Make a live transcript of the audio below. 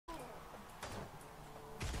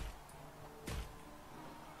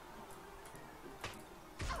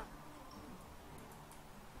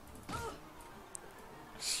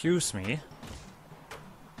Excuse me.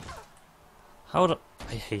 How do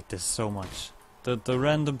I hate this so much. The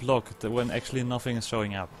random block when actually nothing is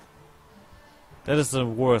showing up. That is the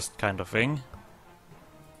worst kind of thing.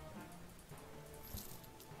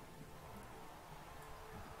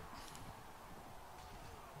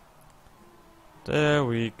 There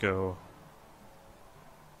we go.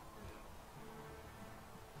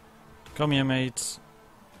 Come here, mates.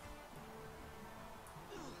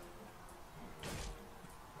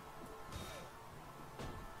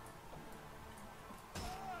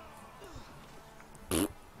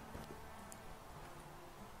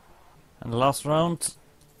 And the last round,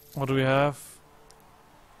 what do we have?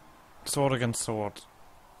 Sword against sword.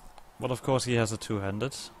 But of course he has a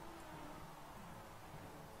two-handed.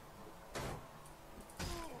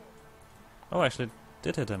 Oh, actually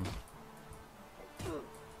did hit him.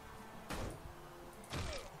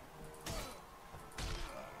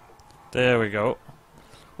 There we go.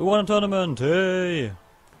 We won a tournament! Hey!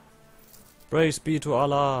 Praise be to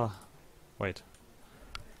Allah! Wait.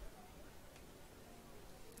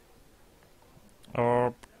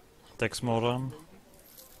 Or Dex Modern.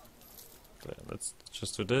 Let's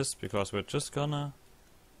just do this because we're just gonna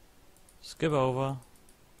skip over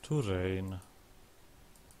to Rain.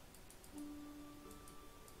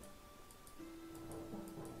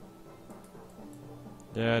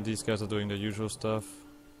 Yeah, these guys are doing the usual stuff.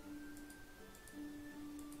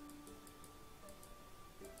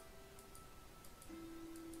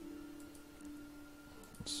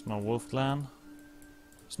 Snow Wolf Clan.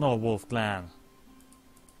 Snow Wolf Clan.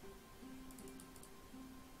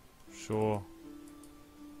 Sure.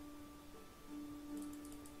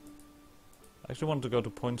 I actually want to go to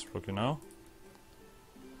Pointsbrook, you know?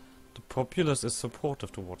 The populace is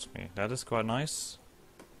supportive towards me. That is quite nice.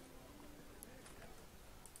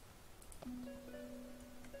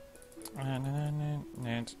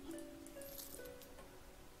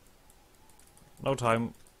 No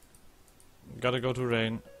time. Gotta go to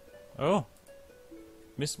Rain. Oh!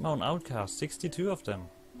 Mistmount Outcast, 62 of them.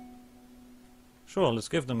 Sure, let's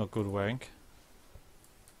give them a good wank.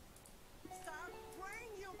 Start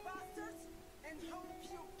praying, you bastards, and hope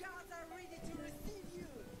you gods are ready to receive you.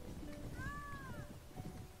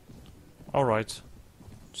 Alright.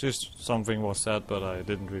 Just something was said, but I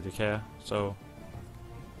didn't really care, so...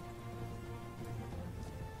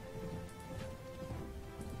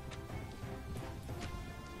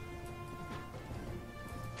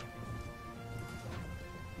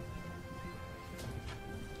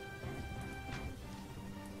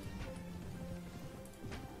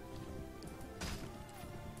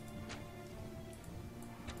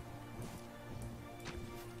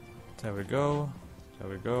 There we go. There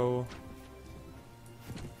we go.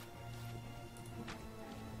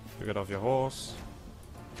 You get off your horse.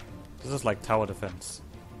 This is like tower defense.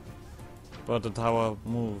 But the tower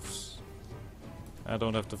moves. I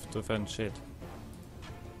don't have to defend shit.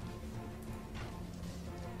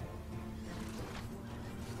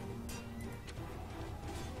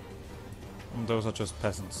 And those are just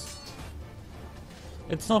peasants.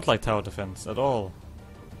 It's not like tower defense at all.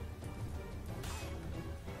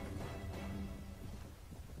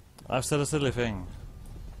 I've said a silly thing.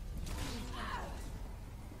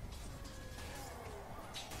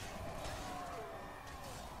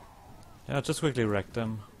 Yeah, just quickly wreck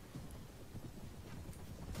them.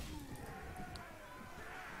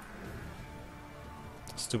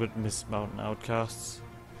 Stupid Mist Mountain outcasts.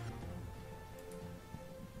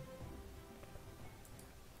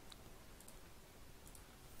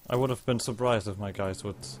 I would have been surprised if my guys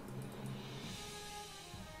would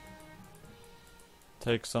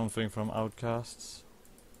take something from outcasts.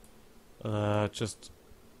 Just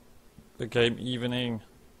the game evening.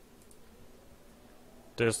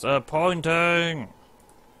 Disappointing!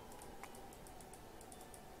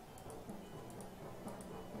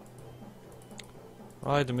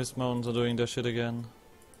 Right, the Mist Mountains are doing their shit again.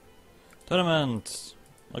 Tournament!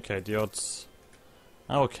 Okay, the odds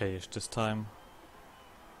are okay-ish this time.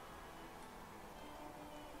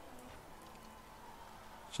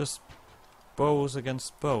 Just bows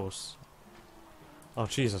against bows. Oh,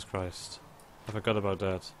 Jesus Christ. I forgot about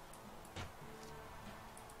that.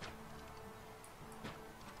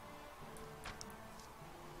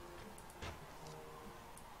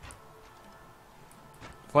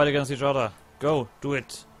 Fight against each other. Go, do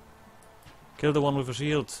it. Kill the one with a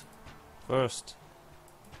shield first.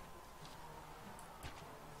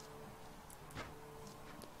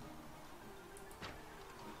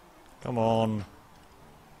 Come on.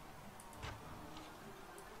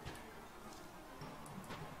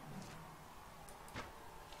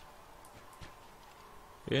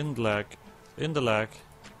 In the lag. In the lag.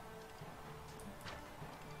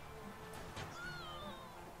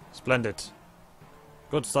 Splendid.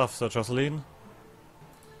 Good stuff, Sir Jocelyn.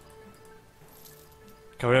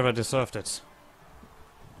 Carrera deserved it.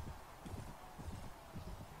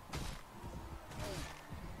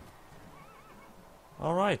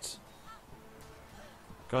 Alright.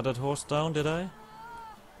 Got that horse down, did I?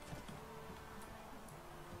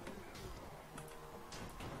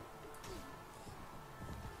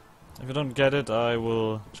 If you don't get it, I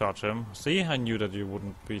will charge him. See, I knew that you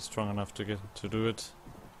wouldn't be strong enough to do it.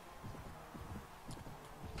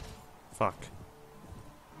 Fuck.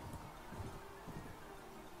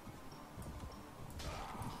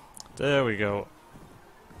 There we go.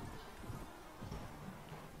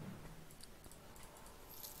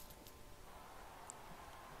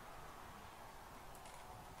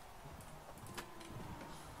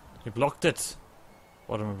 He blocked it.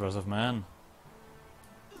 What an impressive man.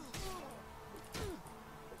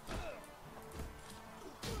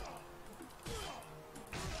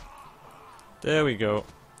 There we go.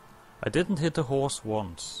 I didn't hit the horse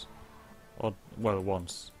once. Or, well,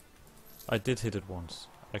 once. I did hit it once,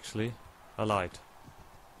 actually. I lied.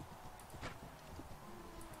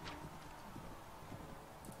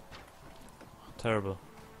 Terrible.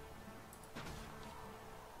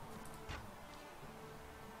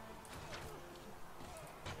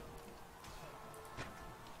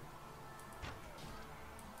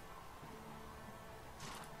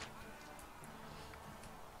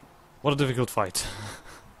 What a difficult fight.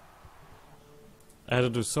 I had to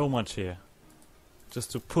do so much here.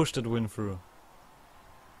 Just to push that win through.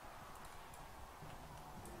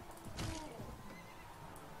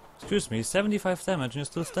 Excuse me, 75 damage and you're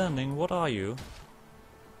still standing? What are you?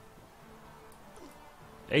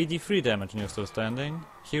 83 damage and you're still standing?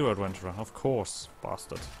 Hero Adventurer, of course,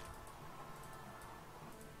 bastard.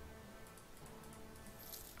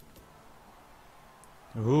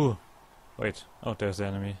 Ooh. Wait, oh, there's the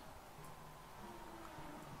enemy.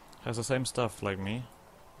 Has the same stuff like me.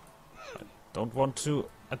 I don't want to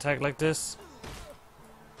attack like this.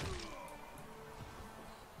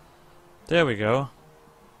 There we go.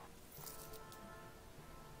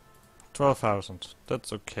 12,000.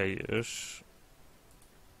 That's okay-ish.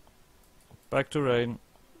 Back to rain.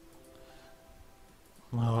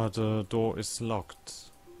 Oh, the door is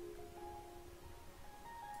locked.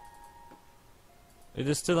 It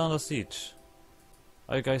is still under siege.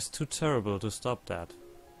 Are you guys too terrible to stop that?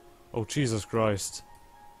 Oh, Jesus Christ.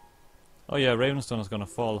 Oh yeah, Ravenstone is gonna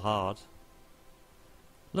fall hard.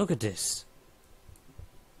 Look at this.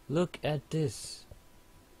 Look at this.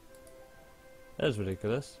 That's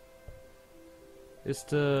ridiculous. Is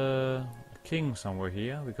the king somewhere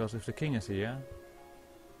here? Because if the king is here...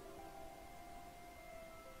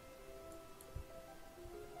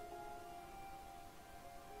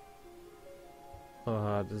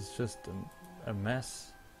 this is just a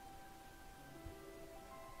mess.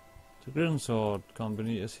 The Greensword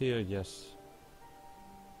Company is here, yes.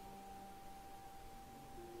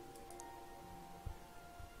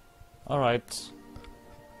 Alright.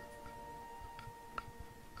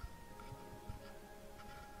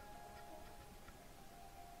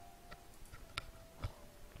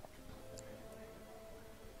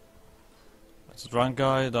 It's a drunk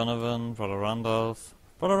guy, Donovan, Brother Randolph.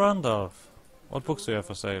 Brother Randolph! What books do you have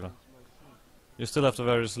for sale? You still have the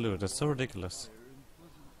various loot, that's so ridiculous.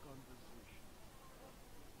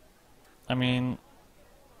 I mean,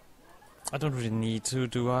 I don't really need to,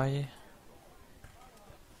 do I?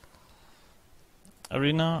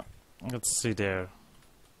 Arena? Let's see there.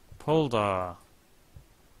 Polda.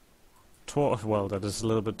 Well, that is a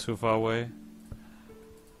little bit too far away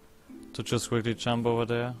to just quickly jump over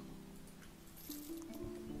there.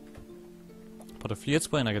 But the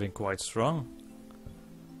Fleetsbane are getting quite strong.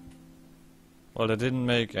 Well, they didn't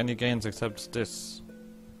make any gains except this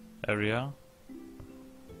area.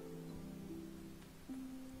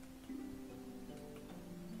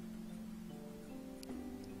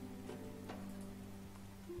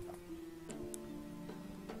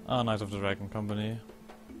 Ah, Knight of the Dragon Company.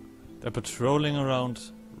 They're patrolling around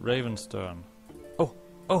Ravenstern. Oh!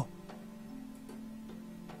 Oh!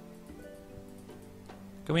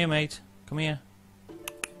 Come here, mate. Come here.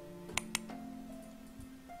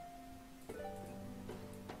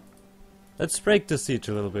 Let's break the siege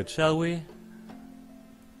a little bit, shall we?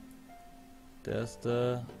 There's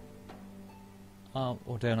the... oh,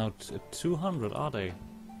 they're now at 200, are they?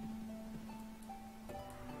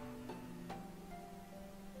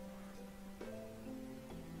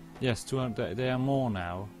 Yes, 200. They are more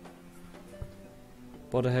now.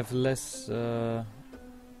 But I have less of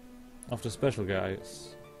the special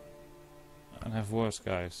guys. And have worse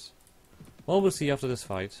guys. Well, we'll see after this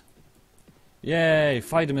fight. Yay!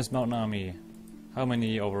 Fight the Mist Mountain Army! How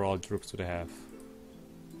many overall troops do they have?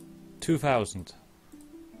 2,000.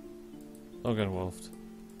 Don't get involved.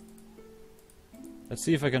 Let's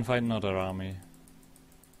see if I can find another army.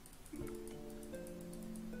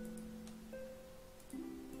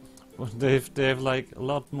 Well, they have like a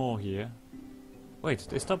lot more here. Wait,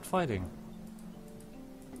 they stopped fighting.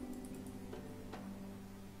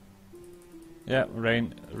 Yeah,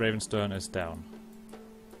 Ravenstern is down.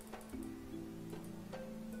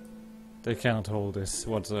 They cannot hold this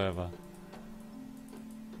whatsoever.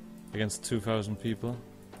 Against 2,000 people.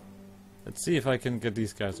 Let's see if I can get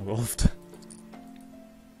these guys involved.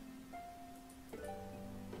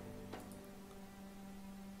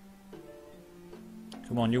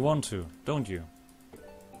 Come on, you want to, don't you?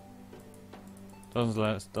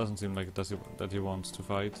 Doesn't seem like that he wants to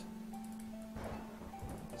fight.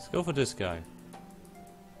 Let's go for this guy.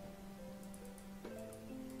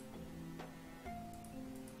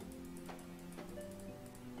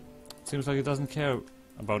 Seems like he doesn't care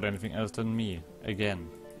about anything else than me, again.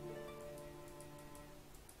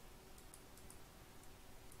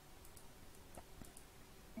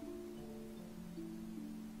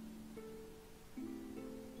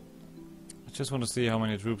 I just want to see how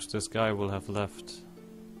many troops this guy will have left.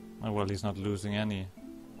 Oh well, he's not losing any.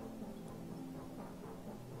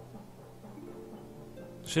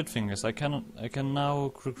 The shit thing is, I can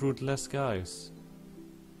now recruit less guys.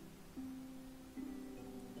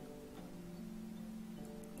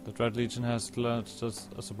 The Dread Legion has launched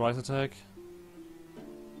a surprise attack.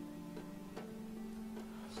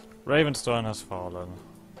 Ravenstern has fallen.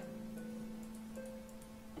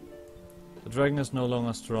 The dragon is no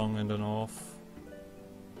longer strong in the north.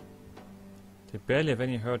 They barely have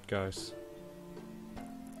any hurt guys.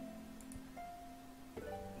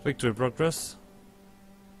 Victory progress.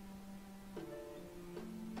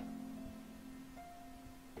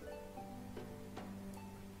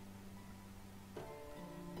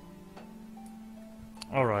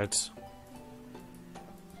 Alright.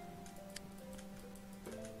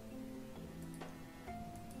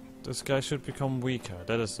 This guy should become weaker.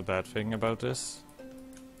 That is the bad thing about this.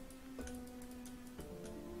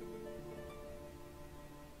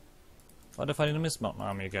 Why they're fighting the Mist Mountain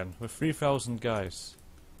Army again with 3,000 guys.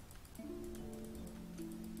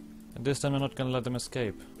 And this time we're not gonna let them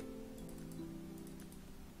escape.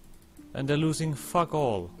 And they're losing fuck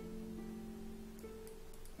all.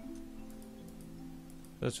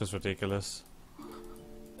 That's just ridiculous.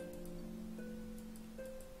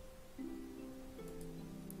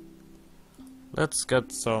 Let's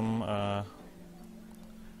get some, well,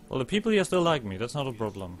 the people here still like me, that's not a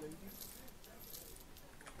problem.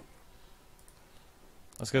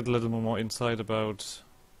 Let's get a little more insight about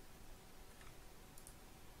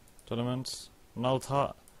tournaments.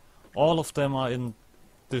 Nalta, all of them are in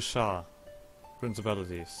the Shah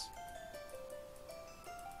principalities.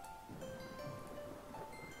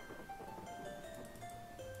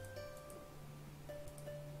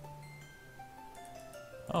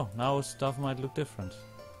 Oh, now stuff might look different.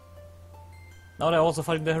 Now they're also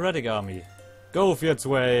fighting the Heretic army. Go,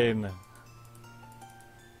 Fierdswain!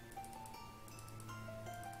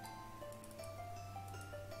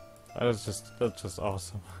 That's just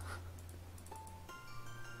awesome.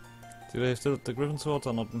 Do they still, the Griffin Swords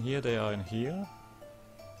are not in here, they are in here?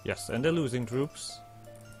 Yes, and they're losing troops.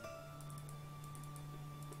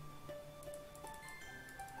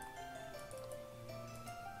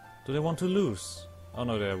 Do they want to lose? Oh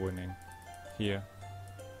no, they're winning. Here.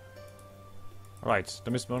 Right, the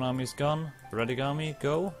Mistborn army is gone. Heretic army,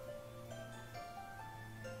 go.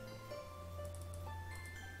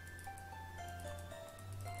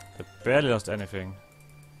 They barely lost anything.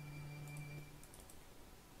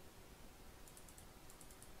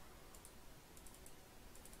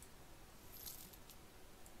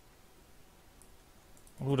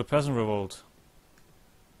 Ooh, the peasant revolt.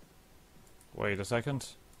 Wait a second.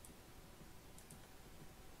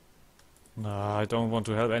 Nah, I don't want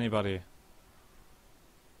to help anybody.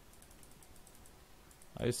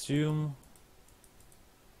 I assume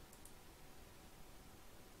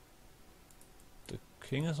the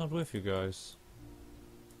king is not with you guys.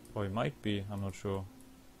 Or he might be, I'm not sure.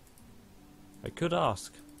 I could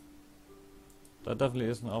ask. That definitely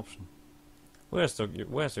is an option. Where's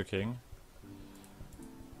your king?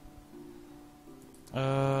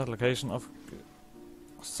 Location of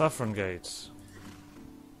Saffron Gate.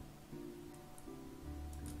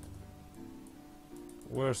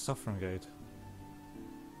 Where's Saffron Gate?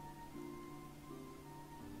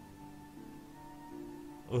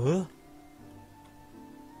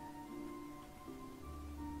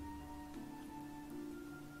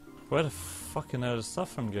 Where the fucking hell is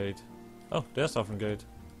Saffron Gate? Oh, there's Saffron Gate.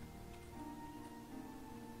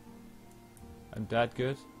 I'm that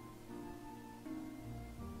good?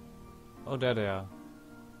 Oh, there they are.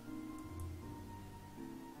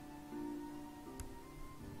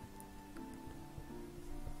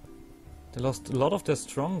 They lost a lot of their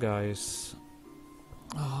strong guys.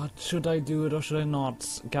 Oh, should I do it or should I not?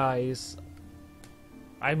 Guys,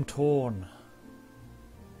 I'm torn.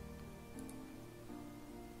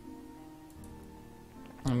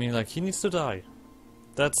 I mean, like, he needs to die.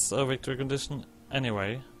 That's a victory condition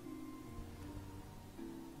anyway.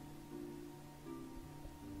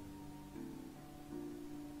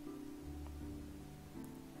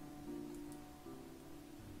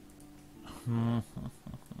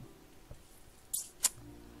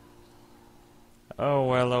 Oh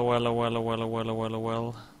well, oh well, oh well, oh well, oh well, oh well, oh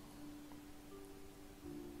well.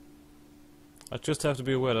 I just have to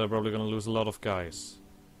be aware that I'm probably gonna lose a lot of guys.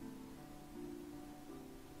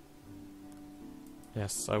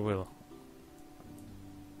 Yes, I will.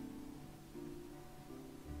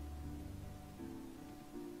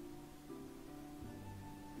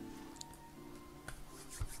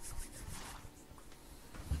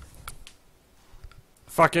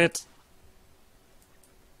 Fuck it!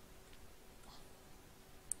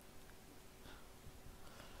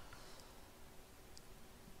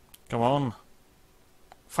 Come on.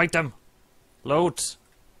 Fight them! Load!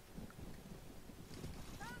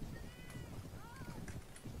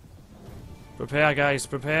 Prepare, guys,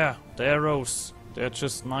 prepare! The arrows! They're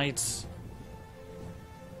just knights.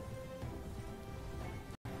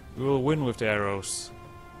 We will win with the arrows.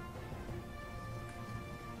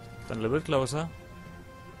 Then a little bit closer.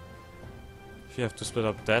 If you have to split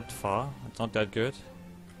up that far, it's not that good.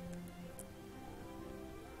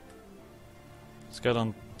 Let's get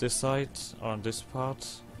on this side, or on this part.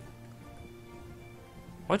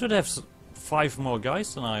 Why do they have 5 more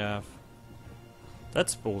guys than I have?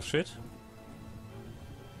 That's bullshit.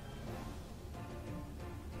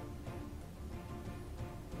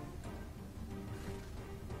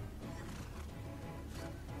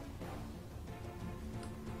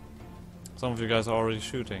 Some of you guys are already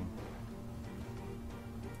shooting.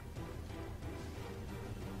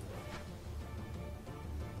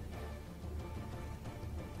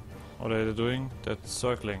 What are they doing? They're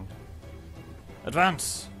circling.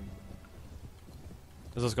 Advance!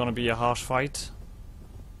 This is gonna be a harsh fight.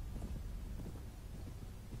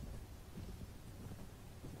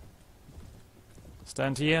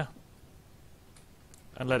 Stand here.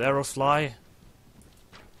 And let arrows fly.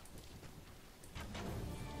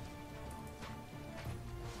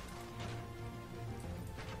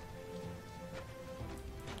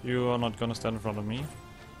 You are not gonna stand in front of me,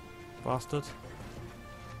 bastard.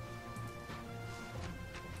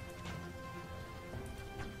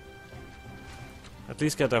 At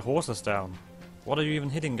least get their horses down. What are you even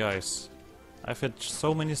hitting, guys? I've hit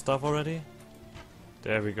so many stuff already.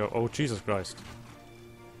 There we go. Oh, Jesus Christ.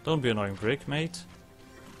 Don't be annoying prick, mate.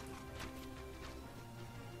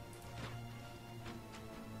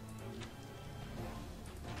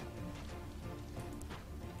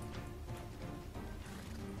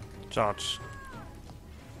 Charge.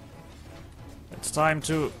 It's time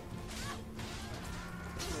to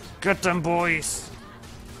get them, boys.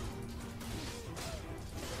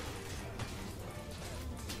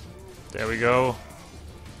 There we go.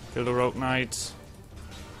 Kill the rogue knight.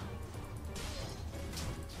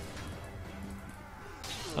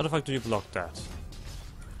 How the fuck do you block that?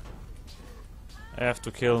 I have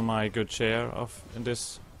to kill my good share of in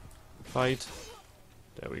this fight.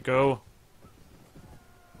 There we go.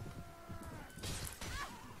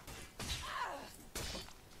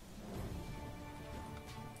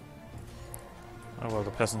 Oh well,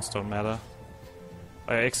 the peasants don't matter.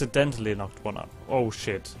 I accidentally knocked one up. Oh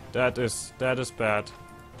shit. That is bad.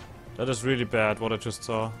 That is really bad what I just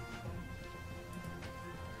saw.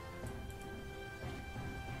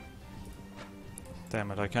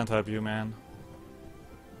 Damn it, I can't help you, man.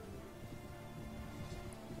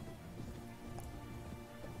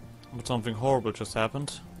 But something horrible just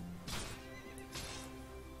happened.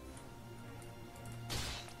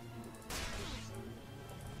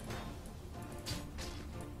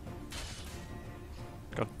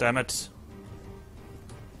 God damn it.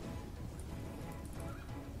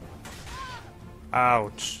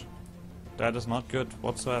 Ouch. That is not good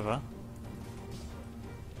whatsoever.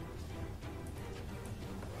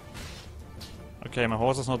 Okay, my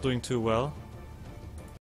horse is not doing too well.